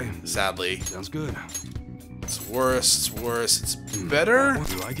care, okay. sadly. Sounds good. It's worse, it's worse, it's better.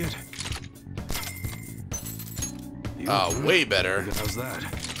 You like it? Way better. How's that?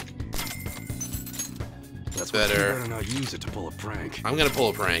 That's better. You better not use it to pull a prank. I'm gonna pull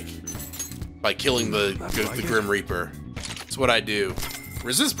a prank by killing the Grim Reaper. That's what I do.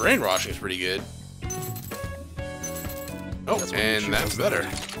 Resist brainwashing is pretty good. Oh, and that's better.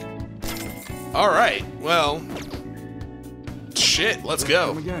 Alright, well... Shit, let's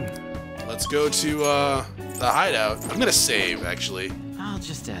go. Let's go to, the hideout. I'm gonna save, actually. I'll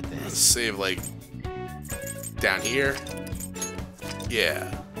just add Let's this. save, like... down here. Yeah.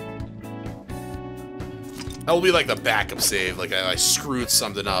 That will be like the backup save, like I screwed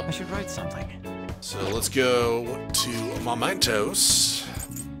something up. I should write something. So let's go to Mementos.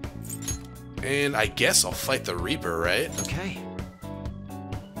 And I guess I'll fight the Reaper, right? Okay.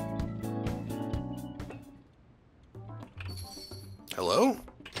 Hello?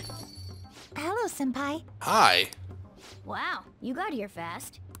 Hello, Senpai. Hi. Wow, you got here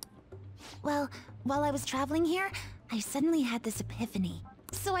fast. Well, while I was traveling here, I suddenly had this epiphany.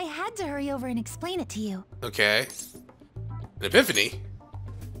 So I had to hurry over and explain it to you. Okay. An epiphany?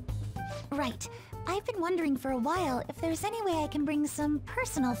 Right. I've been wondering for a while if there's any way I can bring some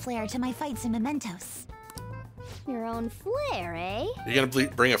personal flair to my fights in Mementos. Your own flair, eh? You're gonna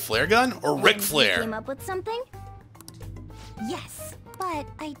bring a flare gun? Or Ric And you Flair? came up with something? Yes, but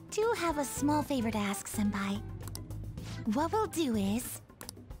I do have a small favor to ask, Senpai. What we'll do is...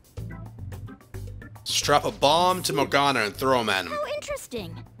 Strap a bomb to Morgana and throw him at him. How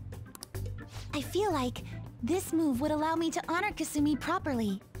interesting. I feel like this move would allow me to honor Kasumi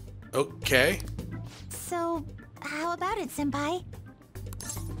properly. Okay. So, how about it, Senpai?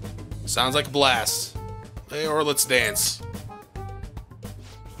 Sounds like a blast. Hey, or let's dance.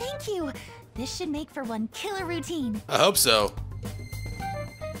 Thank you! This should make for one killer routine. I hope so.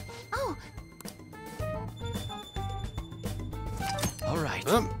 Oh, Alright.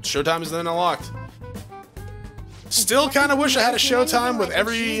 Showtime is then unlocked. Still kind of wish I had a showtime with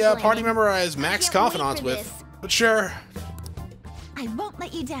every party member I was max confidants with. But sure. I won't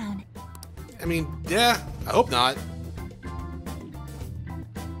let you down. I mean, yeah, I hope not.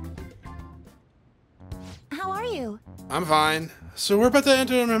 How are you? I'm fine. So we're about to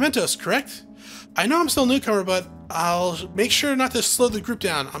enter Mementos, correct? I know I'm still a newcomer, but I'll make sure not to slow the group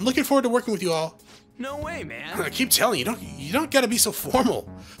down. I'm looking forward to working with you all. No way, man. I keep telling you, you don't gotta be so formal.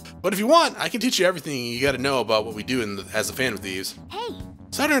 But if you want, I can teach you everything you gotta know about what we do as a Phantom Thieves. Hey,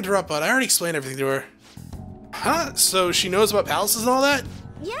 Sorry to interrupt, but I already explained everything to her. Huh? So she knows about palaces and all that?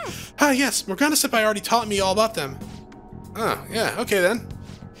 yes. Ah, yes. Morgana-senpai already taught me all about them. Oh, yeah. Okay,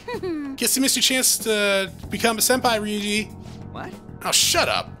 then. Guess you missed your chance to become a senpai, Ryuji. What? Oh, shut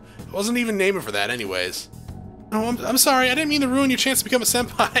up. I wasn't even naming for that anyways. Oh, I'm sorry. I didn't mean to ruin your chance to become a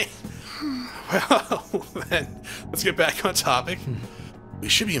senpai. Well, then, let's get back on topic. We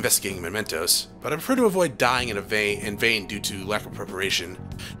should be investigating Mementos, but I prefer to avoid dying in vain due to lack of preparation.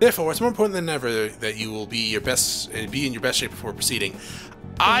 Therefore, it's more important than ever that you will be in your best shape before proceeding.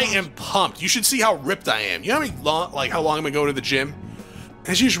 I am pumped. You should see how ripped I am. You know how long I'm gonna go to the gym?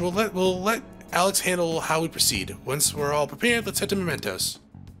 As usual, we'll let Alex handle how we proceed. Once we're all prepared, let's head to Mementos.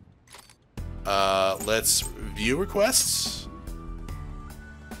 Let's view requests.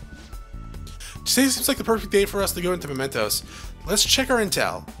 Today seems like the perfect day for us to go into Mementos. Let's check our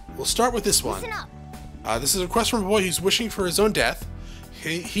intel. We'll start with this one. Listen up. This is a request from a boy who's wishing for his own death.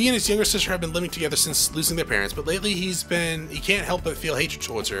 He and his younger sister have been living together since losing their parents, but lately he can't help but feel hatred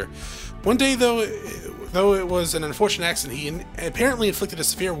towards her. One day, though it was an unfortunate accident, he apparently inflicted a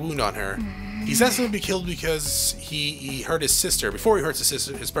severe wound on her. He's asking to be killed because he hurt his sister, before he hurts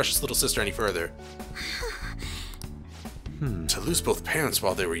his precious little sister any further. To lose both parents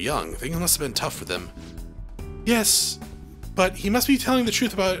while they were young, things must have been tough for them. Yes, but he must be telling the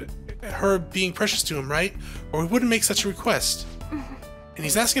truth about her being precious to him, right? Or he wouldn't make such a request. And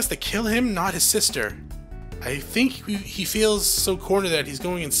he's asking us to kill him, not his sister. I think he feels so cornered that he's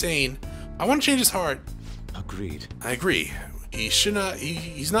going insane. I want to change his heart. Agreed. I agree. He's not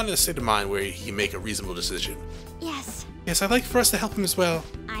in a state of mind where he can make a reasonable decision. Yes, Yes, I'd like for us to help him as well.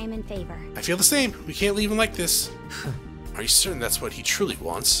 I'm in favor. I feel the same. We can't leave him like this. Are you certain that's what he truly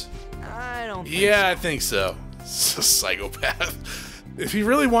wants? I don't think Yeah, I think so. It's a psychopath. If he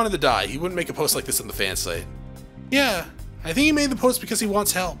really wanted to die, he wouldn't make a post like this on the fan site. Yeah, I think he made the post because he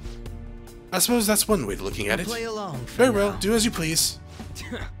wants help. I suppose that's one way of looking at it. Play along. Very well, do as you please.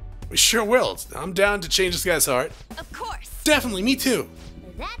 We sure will. I'm down to change this guy's heart. Of course. Definitely, me too.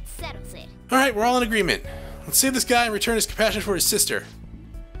 That settles it. Alright, we're all in agreement. Let's save this guy and return his compassion for his sister.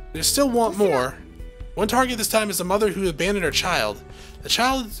 They still want more. One target this time is a mother who abandoned her child. The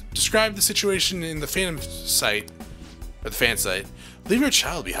child described the situation in the fan site. Leave your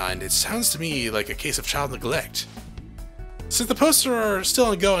child behind. It sounds to me like a case of child neglect. Since the posts are still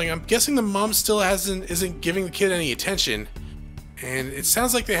ongoing, I'm guessing the mom still isn't giving the kid any attention. And it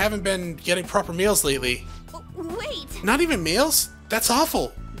sounds like they haven't been getting proper meals lately. Wait. Not even meals? That's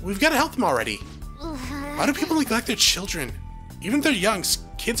awful. We've got to help them already. Why do people neglect their children? Even if they're young,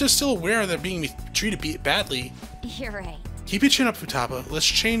 kids are still aware they're being treated badly. You're right. Keep your chin up, Futaba. Let's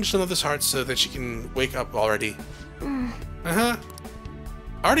change Mother's heart so that she can wake up already. I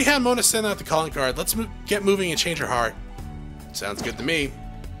already had Mona send out the calling card. Let's get moving and change her heart. Sounds good to me.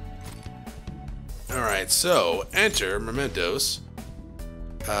 Alright, so enter Mementos.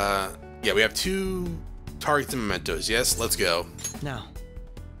 Yeah, we have 2 targets in Mementos. Yes, let's go. Now,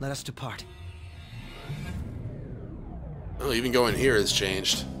 let us depart. Oh, even going here has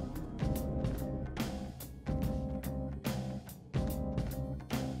changed.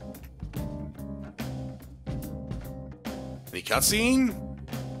 Any cutscene?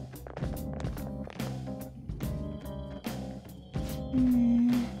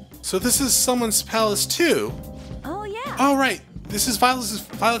 So this is someone's palace too? Oh yeah. Oh right, this is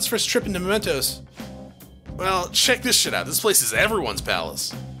Violet's first trip into Mementos. Well, check this shit out. This place is everyone's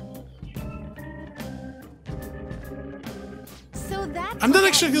palace. So that's. I'm not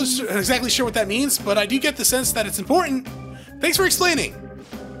actually exactly sure what that means, but I do get the sense that it's important. Thanks for explaining.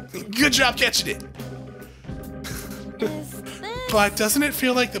 Good job catching it. Is this... But doesn't it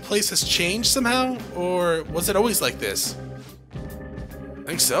feel like the place has changed somehow? Or was it always like this? I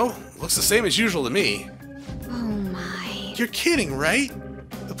think so. Looks the same as usual to me. Oh my. You're kidding, right?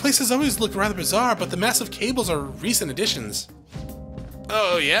 The place has always looked rather bizarre, but the massive cables are recent additions.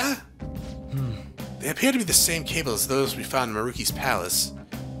 Oh, yeah? They appear to be the same cable as those we found in Maruki's palace.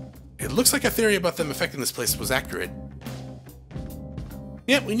 It looks like a theory about them affecting this place was accurate.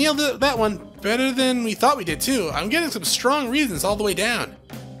 Yep, we nailed that one. Better than we thought we did, too. I'm getting some strong reasons all the way down.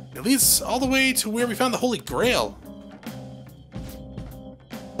 It leads all the way to where we found the Holy Grail.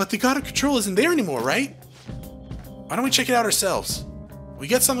 But the God of Control isn't there anymore, right? Why don't we check it out ourselves? I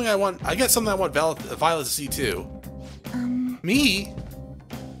get something I want Violet to see, too. Me?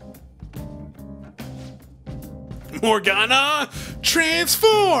 Morgana,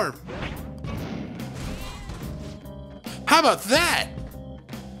 transform! How about that?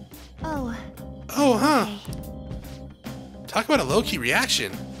 Oh. Oh, huh. Okay. Talk about a low-key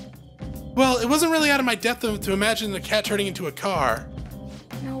reaction. Well, it wasn't really out of my depth to imagine the cat turning into a car.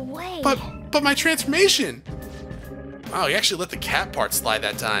 No way. But my transformation! Wow, you actually let the cat part slide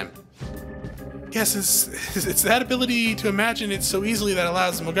that time. Yes, it's that ability to imagine it so easily that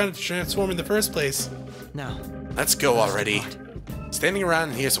allows Morgana to transform in the first place. Now, Let's go already. Standing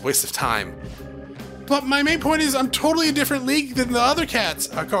around here is a waste of time. But my main point is I'm totally a different league than the other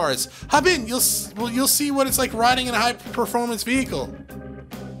cars. Hop in, you'll see what it's like riding in a high-performance vehicle.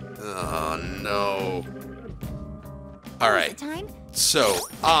 Oh, no. Alright, Time? so,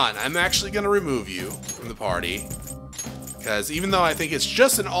 I'm actually going to remove you from the party. Because even though I think it's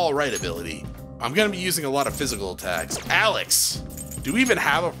just an alright ability, I'm going to be using a lot of physical attacks. Alex! Do we even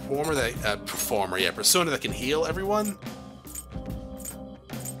have a persona that can heal everyone?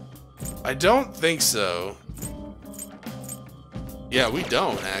 I don't think so. Yeah, we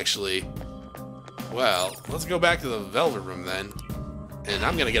don't, actually. Well, let's go back to the Velvet Room then. And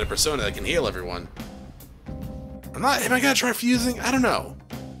I'm gonna get a persona that can heal everyone. Am I gonna try fusing? I don't know.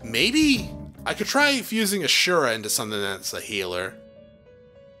 Maybe? I could try fusing Ashura into something that's a healer.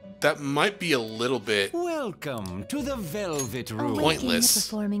 That might be a little bit welcome to the Velvet Room. Pointless.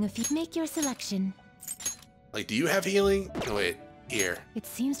 Performing a feat. Make your selection. like, do you have healing? No, wait, here. It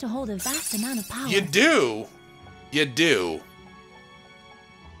seems to hold a vast amount of power. You do? You do.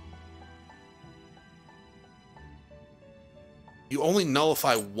 You only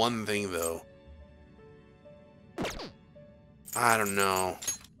nullify one thing, though. I don't know.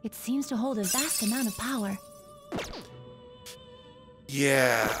 It seems to hold a vast amount of power.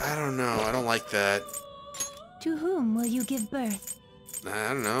 Yeah, I don't know. I don't like that. To whom will you give birth? I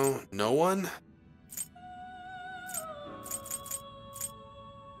don't know. No one?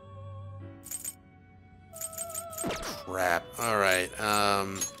 Crap. Alright,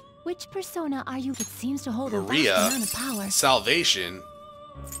 Which persona are you? It seems to hold Maria. a vast amount of power. Salvation.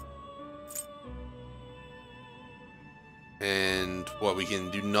 And what, we can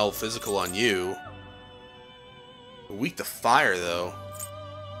do null physical on you. Weak to fire, though.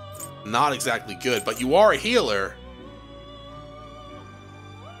 Not exactly good, but you are a healer.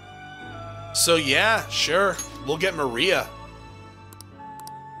 So yeah, sure. We'll get Maria.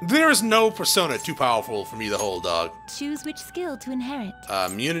 There is no persona too powerful for me to hold, dog. Choose which skill to inherit.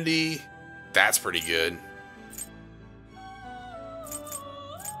 Immunity. That's pretty good.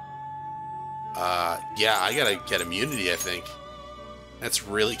 Yeah, I gotta get immunity, I think. That's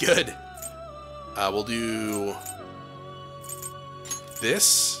really good. We'll do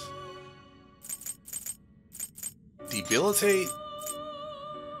this. Debilitate.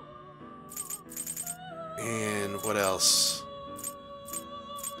 And what else?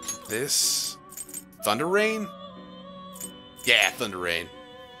 This. Thunder Rain? Yeah, Thunder Rain.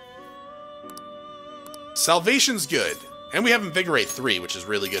 Salvation's good. And we have Invigorate 3, which is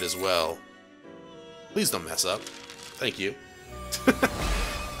really good as well. Please don't mess up. Thank you.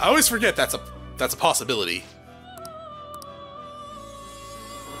 I always forget that's a possibility.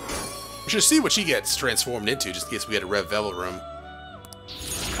 We should see what she gets transformed into, just in case we had a Red Velvet Room.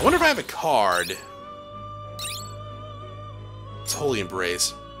 I wonder if I have a card. It's Holy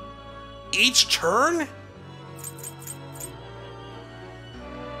Embrace. Each turn?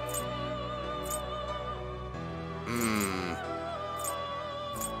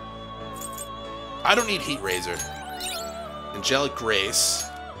 I don't need Heat Razor. Angelic Grace.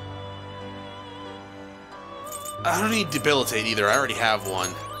 I don't need Debilitate either. I already have one.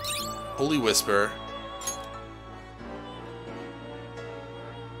 Holy Whisper.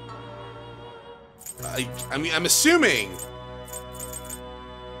 I mean, I'm assuming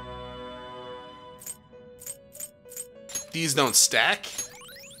these don't stack.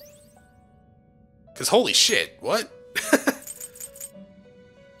 Because holy shit, what?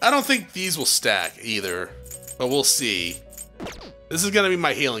 I don't think these will stack either, but we'll see. This is gonna be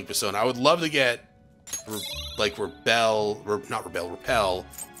my healing persona. I would love to get, like, Repel.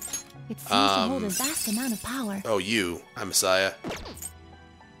 It seems to hold a vast amount of power. Oh, you. I'm Messiah.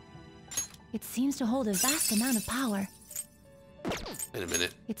 It seems to hold a vast amount of power. In a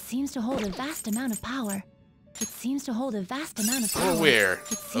minute. It seems to hold a vast amount of power. It seems to hold a vast amount of power. Oh, where?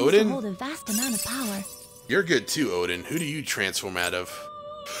 It seems Odin? to hold a vast amount of power. You're good too, Odin. Who do you transform out of?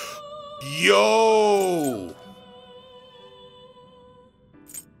 Yo!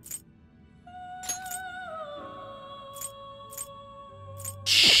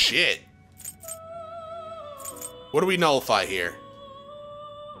 Shit. What do we nullify here?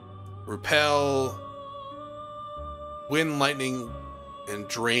 Repel. wind, lightning, and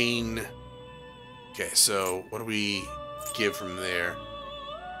drain. Okay, so what do we give from there?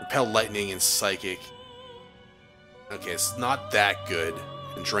 Repel lightning and psychic. Okay, it's not that good.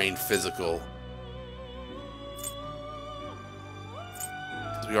 And drain physical.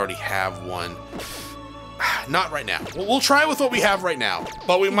 We already have one. Not right now. We'll try with what we have right now,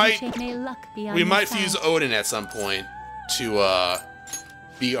 but we might fuse Odin at some point to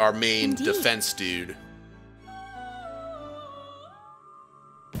be our main defense dude.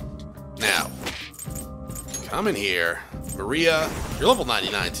 Now, come in here, Maria. You're level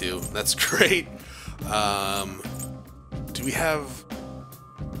 99 too. That's great. Do we have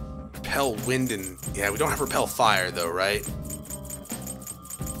repel wind and yeah? We don't have repel fire though, right?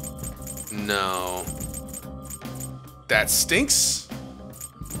 No. That stinks.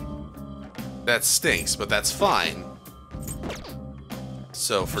 That stinks, but that's fine.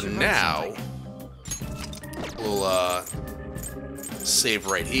 So for now, we'll save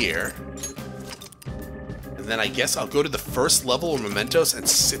right here. And then I guess I'll go to the first level of Mementos and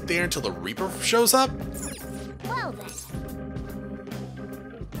sit there until the Reaper shows up? Well then.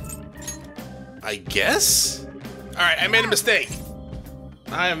 I guess? Alright, I made a mistake.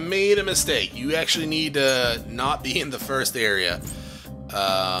 I have made a mistake. You actually need to not be in the first area.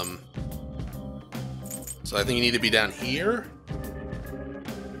 So I think you need to be down here.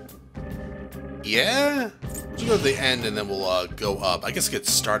 Yeah? We'll go to the end and then we'll go up. I guess I could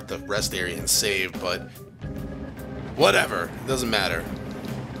start the rest area and save, but whatever. It doesn't matter.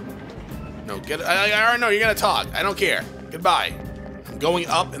 No, I already know you're gonna talk. I don't care. Goodbye. I'm going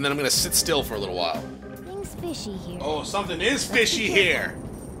up and then I'm gonna sit still for a little while. Things fishy here. Oh, something is fishy here.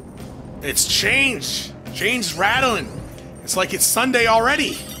 It's changed. Change's rattling. It's like it's Sunday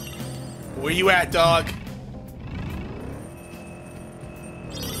already. Where you at, dog?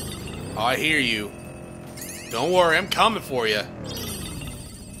 Oh, I hear you. Don't worry, I'm coming for you.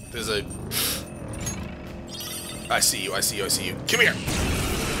 There's a... I see you, I see you, I see you. Come here.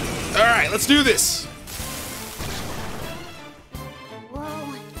 Alright, let's do this.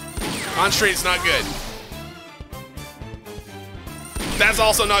 Whoa. On straight's not good. That's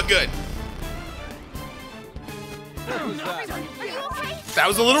also not good. That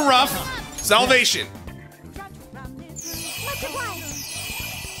was a little rough. Salvation.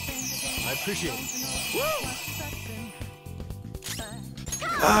 I appreciate it.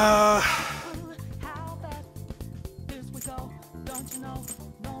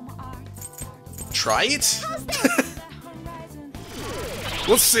 Try it?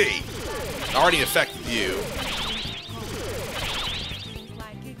 We'll see. Already affected you.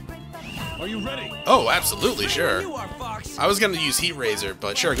 Are you ready? Oh, absolutely, sure. You are, Fox. I was gonna use Heat Razor,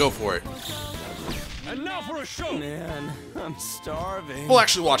 but sure, go for it. And now for a show. Man, I'm starving. We'll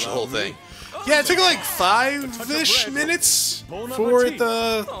actually watch the whole thing. Yeah, it took like 5-ish minutes for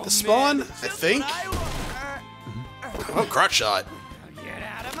the spawn, I think. Oh, crotch shot. Get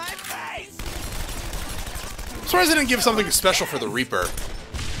out of my face. I'm surprised they didn't give something special for the Reaper.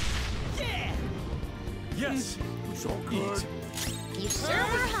 Yes. So good. You sure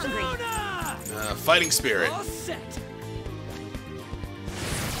were hungry. Fighting Spirit. All set.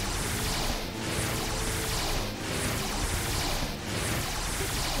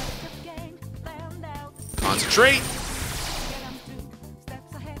 Concentrate.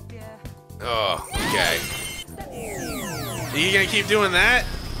 Oh, okay. Are you gonna keep doing that?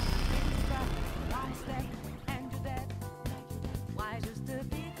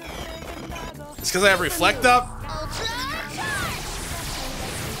 It's because I have Reflect up?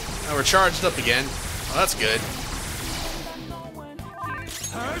 Oh, we're charged up again. Well, that's good.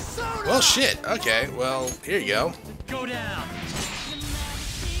 Well, shit. Okay, well, here you go. Go down.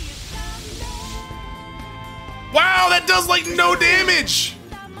 Wow, that does like no damage!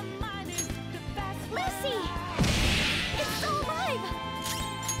 Lucy! It's still alive!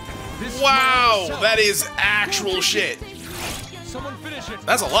 Wow, that is actual shit. Someone finish it.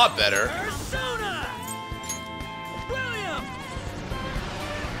 That's a lot better. Persona. William.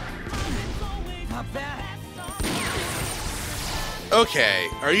 Not bad. Okay,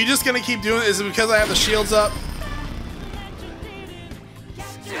 are you just gonna keep doing it? Is it because I have the shields up?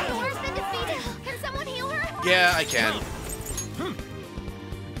 Thor's been defeated! Can someone heal her? Yeah, I can.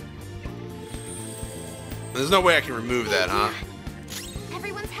 There's no way I can remove that, huh?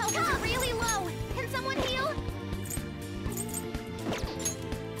 Everyone's health is really low. Can someone heal?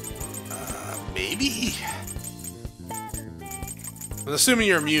 Maybe? I'm assuming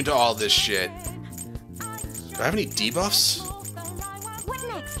you're immune to all this shit. Do I have any debuffs? What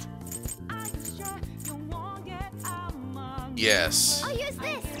next? Yes. I'll use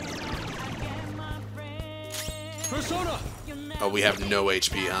this. Persona. Oh, we have no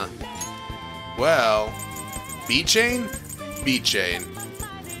HP, huh? Well, beat chain? Beat chain.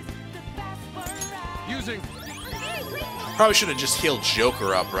 Using. Probably should have just healed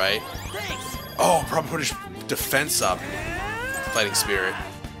Joker up, right? Oh, probably put his defense up. Fighting Spirit.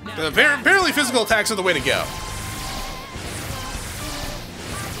 Apparently physical attacks are the way to go.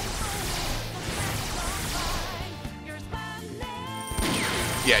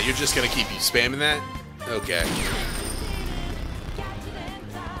 Yeah, you're just gonna keep spamming that? Okay.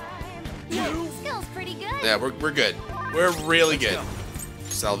 Skill's pretty good. Yeah, we're good. We're really good.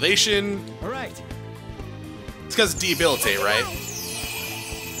 Salvation. All right. It's because of debilitate, right?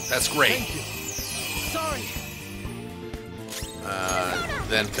 That's great. Sorry.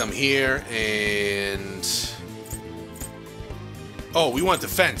 Then come here and... Oh, we want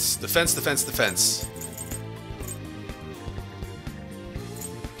defense. Defense, defense, defense.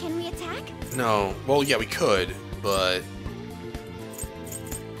 Can we attack? No. Well, yeah, we could, but...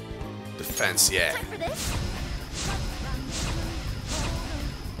 Defense, yeah. Time for this?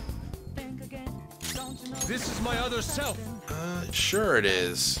 This is my other self. Sure it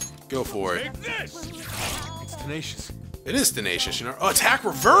is. Go for it. Take this. It's tenacious. It is tenacious, you know. Oh, attack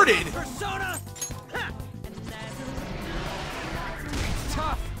reverted! Persona. Ha!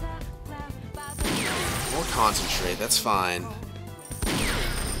 Tough. More concentrate, that's fine.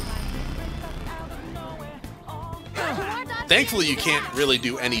 Thankfully, you can't really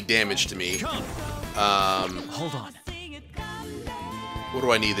do any damage to me. Hold on. What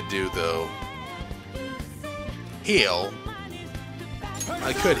do I need to do, though? Heal.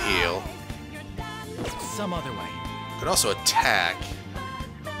 I could heal. Some other way. Could also attack.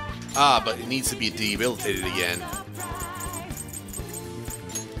 Ah, but it needs to be debilitated again.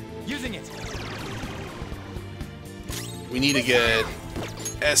 Using it. We need to get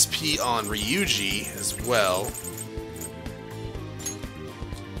SP on Ryuji as well.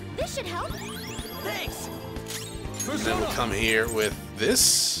 This should help. Thanks. And then we'll come here with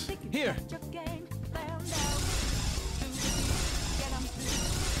this. Here.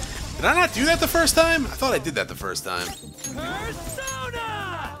 Did I not do that the first time? I thought I did that the first time.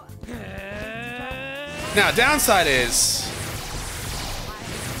 Persona. Now, downside is...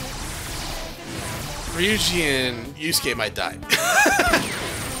 Ryuji and Yusuke might die.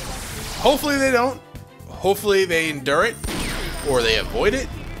 Hopefully they don't. Hopefully they endure it. Or they avoid it.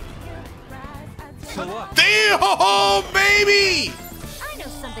 So what? Damn, oh, baby! I know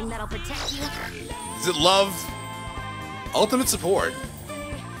something that'll protect you. Is it love? Ultimate support.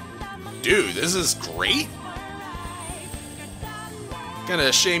 Dude, this is great. Kinda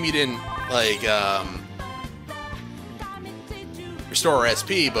a shame you didn't, like, restore our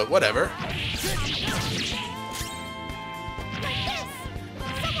SP, but whatever.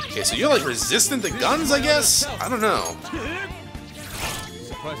 Okay, so you're, like, resistant to guns, I guess? I don't know.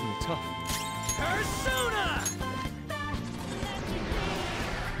 Surprisingly tough. Persona.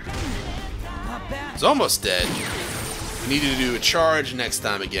 Not bad. It's almost dead. We need to do a charge next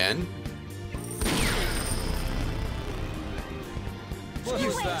time again.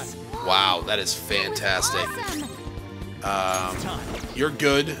 Use that. Wow, that is fantastic. Awesome. You're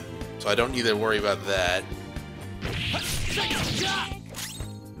good, so I don't need to worry about that.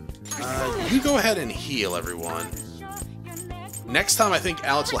 You go ahead and heal everyone. Next time, I think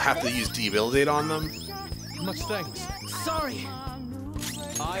Alex will have to use debilitate on them. Much thanks. Sorry.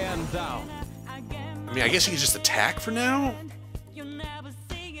 I am thou. I mean, I guess you can just attack for now.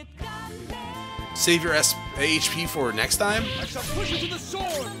 Save your HP for next time, I shall push you to the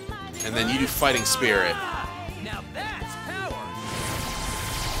sword. and then you do Fighting Spirit. Now that's power.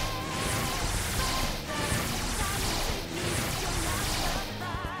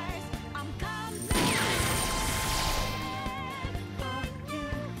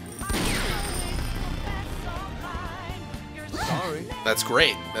 Sorry. That's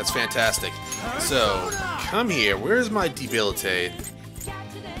great. That's fantastic. So, come here. Where's my debilitate?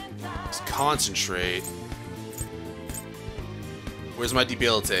 Let's concentrate. Where's my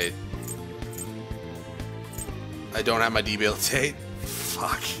debilitate? I don't have my debilitate.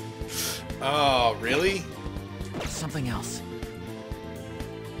 Fuck. Oh, really? Something else.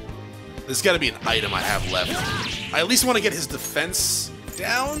 There's got to be an item I have left. I at least want to get his defense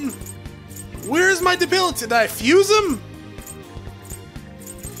down. Where's my debilitate? Did I fuse him?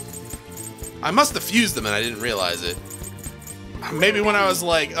 I must have fused them and I didn't realize it. Maybe when I was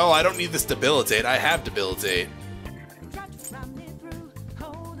like, oh, I don't need this debilitate. I have debilitate.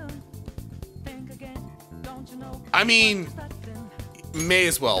 I mean, may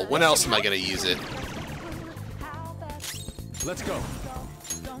as well. When else am I going to use it? Let's go.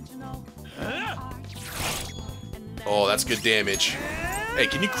 Oh, that's good damage. Hey,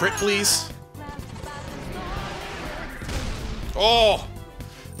 can you crit, please? Oh!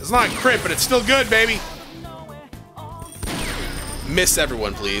 It's not crit, but it's still good, baby! Miss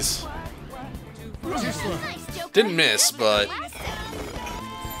everyone, please. Didn't miss, but...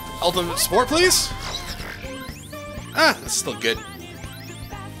 Ultimate support, please? Ah, that's still good.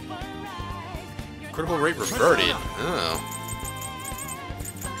 Critical rate reverted. Oh.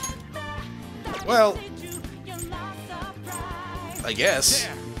 Well... I guess.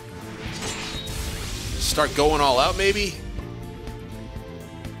 Start going all out, maybe?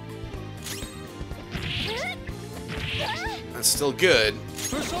 That's still good.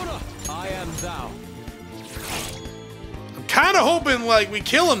 Persona, I am thou. I'm kind of hoping, like, we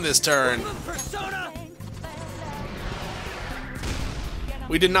kill him this turn. Persona.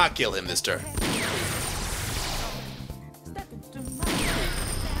 We did not kill him this turn.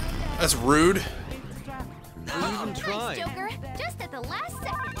 That's rude. I'm trying. Joker, just at the last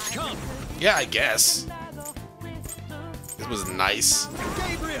second. Come, Yeah, I guess. This was nice.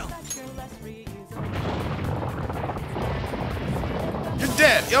 Gabriel. You're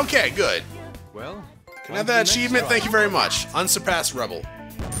dead. Okay, good. Well, Can I have that achievement? Thank you very much. Unsurpassed Rebel.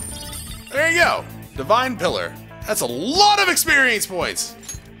 There you go. Divine Pillar. That's a lot of experience points.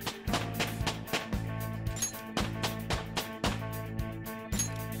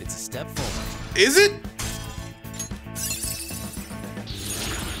 It's a step forward. Is it?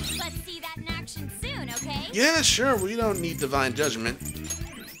 Let's see that in action soon, okay? Yeah, sure. We don't need Divine Judgment.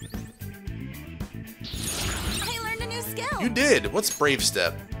 I learned a new skill. You did. What's Brave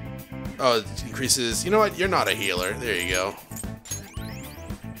Step? Oh, it increases... You know what? You're not a healer. There you go.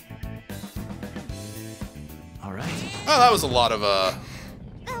 All right. Oh, that was a lot of,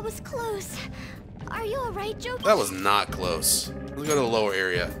 That was close. Are you alright, Joker? That was not close. Let's go to the lower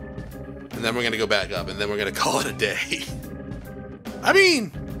area. And then we're gonna go back up, and then we're gonna call it a day. I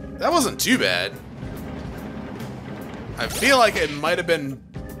mean, that wasn't too bad. I feel like it might have been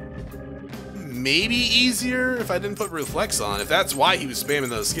maybe easier if I didn't put Reflex on, if that's why he was spamming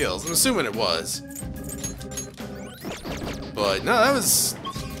those skills. I'm assuming it was. But no, that was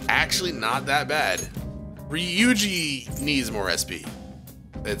actually not that bad. Ryuji needs more SP.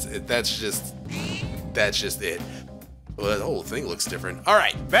 That's just it. Well, the whole thing looks different.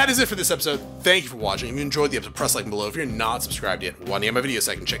 Alright, that is it for this episode. Thank you for watching. If you enjoyed the episode, press like below. If you're not subscribed yet, want to get my video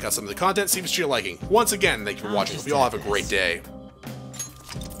so I can check out some of the content, see if it's to your liking. Once again, thank you for watching. Hope you all have a great day.